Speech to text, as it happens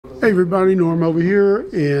Hey everybody, Norm over here,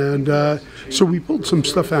 and so we pulled some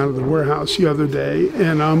stuff out of the warehouse the other day,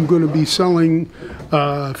 and I'm going to be selling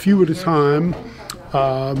a few at a time.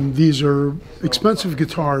 These are expensive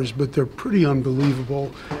guitars, but they're pretty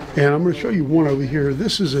unbelievable, and I'm going to show you one over here.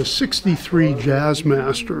 This is a 63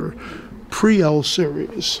 Jazzmaster pre-L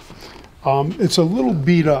series. It's a little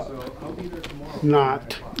beat up,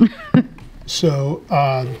 not. So,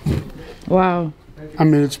 wow. I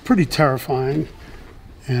mean, it's pretty terrifying.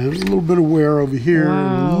 And a little bit of wear over here,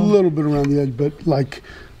 and a little bit around the edge, but like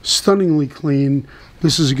stunningly clean.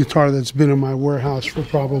 This is a guitar that's been in my warehouse for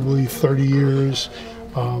probably 30 years.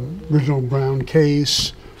 Original brown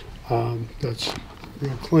case, that's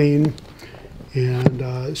real clean.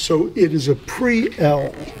 And so it is a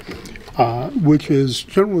pre-L, which is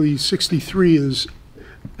generally 63 is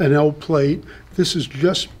an L plate. This is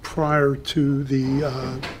just prior to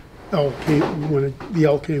the L when the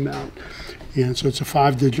L came out. And so it's a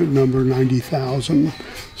 5-digit number, 90,000.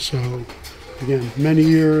 So again, many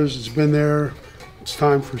years, it's been there. It's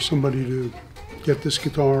time for somebody to get this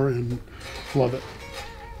guitar and love it.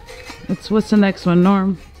 What's the next one,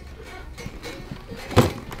 Norm?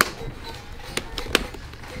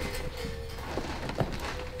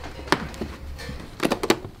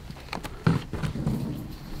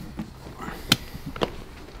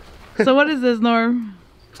 So what is this, Norm?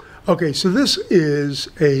 Okay, so this is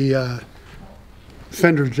a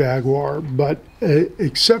Fender Jaguar, but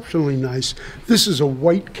exceptionally nice. This is a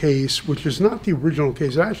white case, which is not the original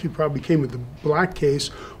case. It actually probably came with the black case,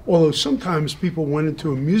 although sometimes people went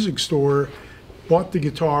into a music store, bought the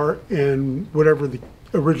guitar, and whatever the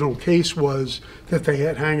original case was that they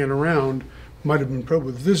had hanging around might have been put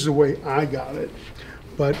with. This is the way I got it,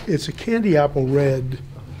 but it's a candy apple red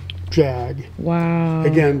Jag. Wow.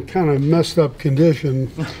 Again, kind of messed up condition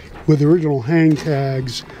with original hang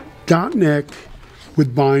tags, dot neck,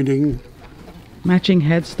 with binding. Matching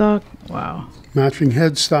headstock? Wow. Matching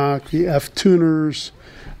headstock, the F tuners,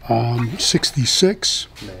 66.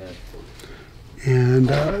 And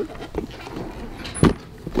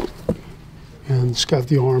it's got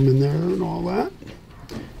the arm in there and all that.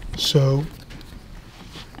 So.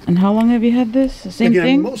 And how long have you had this? The same again,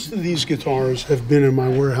 thing? Most of these guitars have been in my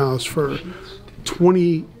warehouse for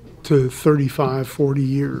 20 to 35, 40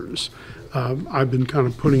 years. I've been kind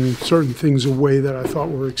of putting certain things away that I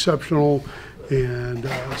thought were exceptional, and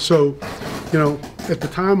so, you know, at the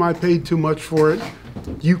time I paid too much for it.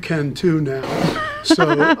 You can too now.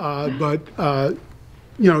 So,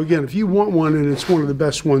 you know, again, if you want one and it's one of the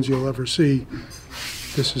best ones you'll ever see,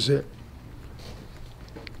 this is it.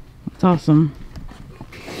 It's awesome.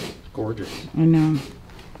 Gorgeous. I know.